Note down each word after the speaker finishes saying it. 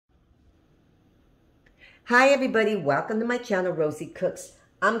Hi everybody, welcome to my channel, Rosie Cooks.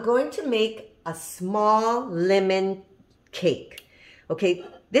 I'm going to make a small lemon cake. Okay,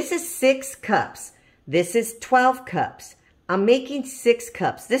 this is 6 cups. This is 12 cups. I'm making 6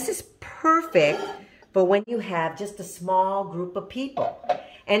 cups. This is perfect for when you have just a small group of people.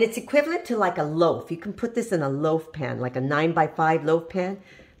 And it's equivalent to like a loaf. You can put this in a loaf pan, like a 9x5 loaf pan.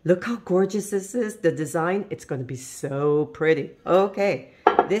 Look how gorgeous this is, the design. It's going to be so pretty. Okay,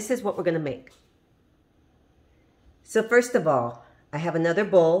 this is what we're going to make. So first of all, I have another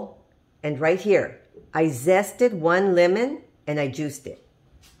bowl, and right here, I zested 1 lemon and I juiced it.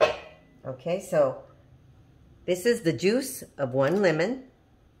 Okay, so this is the juice of 1 lemon.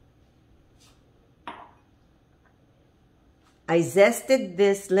 I zested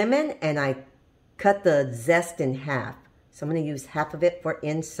this lemon and I cut the zest in half. So I'm going to use half of it for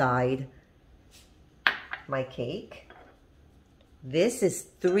inside my cake. This is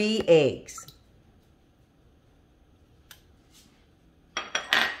 3 eggs.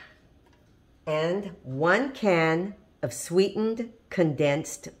 And 1 can of sweetened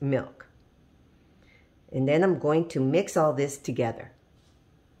condensed milk. And then I'm going to mix all this together.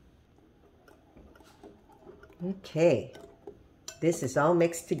 Okay, this is all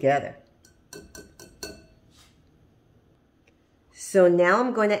mixed together. So now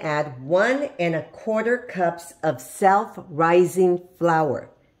I'm going to add 1 1/4 cups of self-rising flour.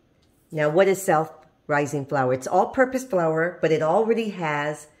 Now what is self-rising flour? It's all-purpose flour, but it already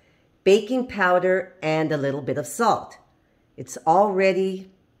has baking powder and a little bit of salt. It's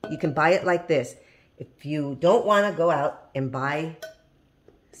already, you can buy it like this. If you don't want to go out and buy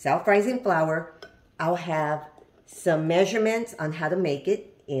self-rising flour, I'll have some measurements on how to make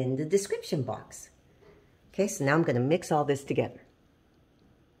it in the description box. Okay, so now I'm going to mix all this together.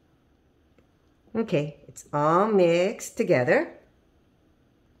 Okay, it's all mixed together.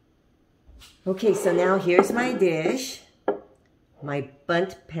 Okay, so now here's my dish. My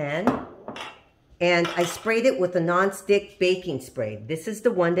Bundt pan, and I sprayed it with a non-stick baking spray. This is the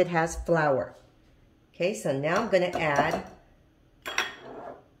one that has flour. Okay, so now I'm going to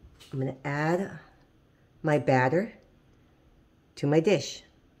add my batter to my dish,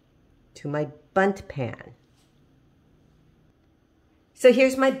 to my Bundt pan. So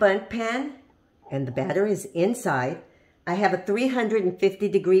here's my Bundt pan, and the batter is inside. I have a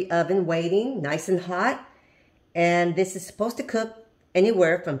 350-degree oven waiting, nice and hot. And this is supposed to cook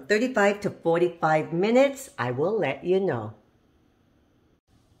anywhere from 35 to 45 minutes. I will let you know.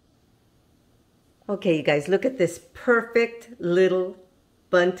 Okay, you guys, look at this perfect little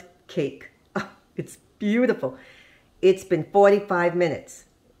Bundt cake. Oh, it's beautiful. It's been 45 minutes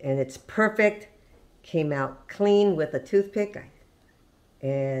and it's perfect. Came out clean with a toothpick.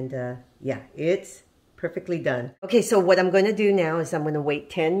 And yeah, it's perfectly done. Okay, so what I'm going to do now is I'm going to wait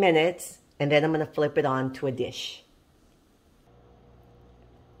 10 minutes. And then I'm going to flip it on to a dish.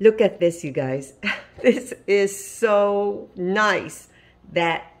 Look at this, you guys. This is so nice.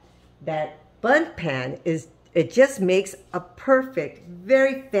 That Bundt pan it just makes a perfect,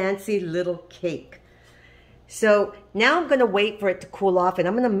 very fancy little cake. So now I'm going to wait for it to cool off, and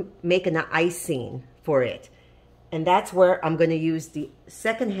I'm going to make an icing for it. And that's where I'm going to use the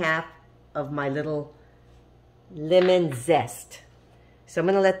second half of my little lemon zest. So I'm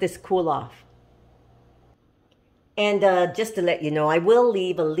going to let this cool off. And just to let you know, I will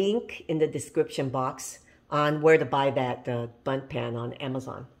leave a link in the description box on where to buy that Bundt pan on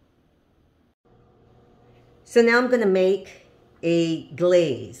Amazon. So now I'm going to make a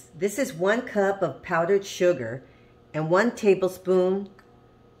glaze. This is 1 cup of powdered sugar and 1 tablespoon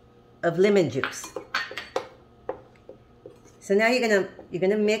of lemon juice. So now you're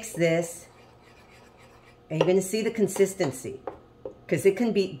gonna mix this, and you're gonna see the consistency, because it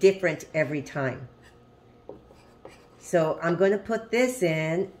can be different every time. So I'm going to put this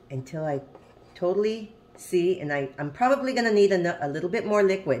in until I totally see, and I'm probably going to need a little bit more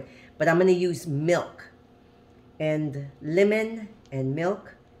liquid, but I'm going to use milk. And lemon and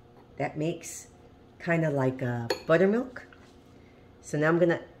milk, that makes kind of like a buttermilk. So now I'm going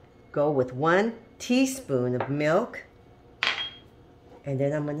to go with 1 teaspoon of milk, and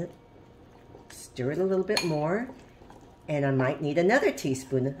then I'm going to stir it a little bit more. And I might need another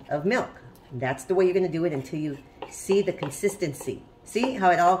teaspoon of milk. And that's the way you're going to do it until you see the consistency. See how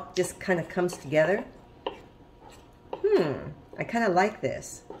it all just kind of comes together? I kind of like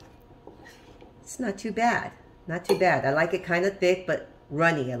this. It's not too bad. Not too bad. I like it kind of thick, but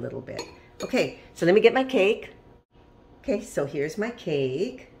runny a little bit. Okay, so let me get my cake. Okay, so here's my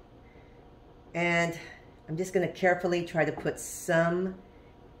cake. And I'm just going to carefully try to put some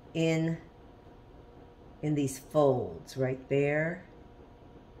in these folds right there.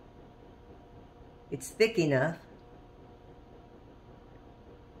 it's thick enough,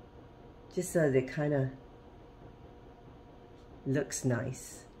 just so that it kind of looks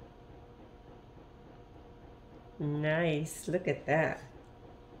nice. Nice, look at that.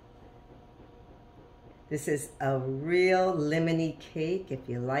 This is a real lemony cake. If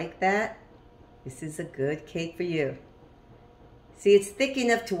you like that, this is a good cake for you. See, it's thick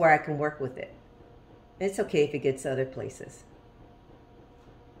enough to where I can work with it. It's okay if it gets other places.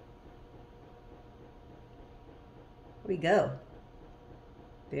 We go.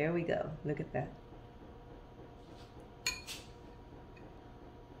 There we go. Look at that.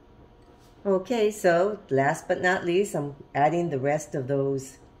 Okay, so last but not least, I'm adding the rest of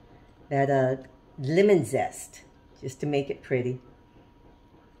those, that lemon zest, just to make it pretty.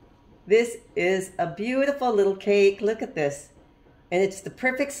 This is a beautiful little cake. Look at this. And it's the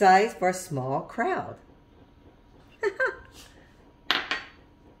perfect size for a small crowd.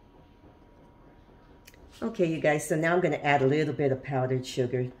 Okay, you guys, so now I'm going to add a little bit of powdered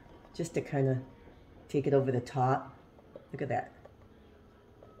sugar just to kind of take it over the top. Look at that.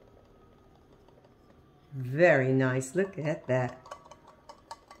 Very nice. Look at that.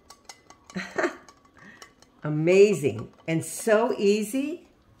 Amazing. And so easy.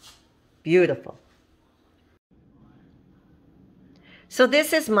 Beautiful. So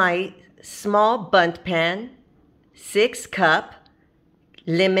this is my small Bundt pan, 6-cup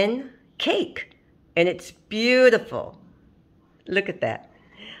lemon cake. And it's beautiful. Look at that.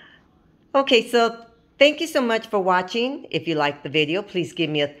 Okay, so thank you so much for watching. If you liked the video, please give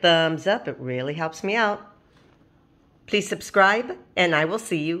me a thumbs up. It really helps me out. Please subscribe, and I will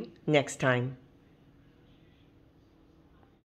see you next time.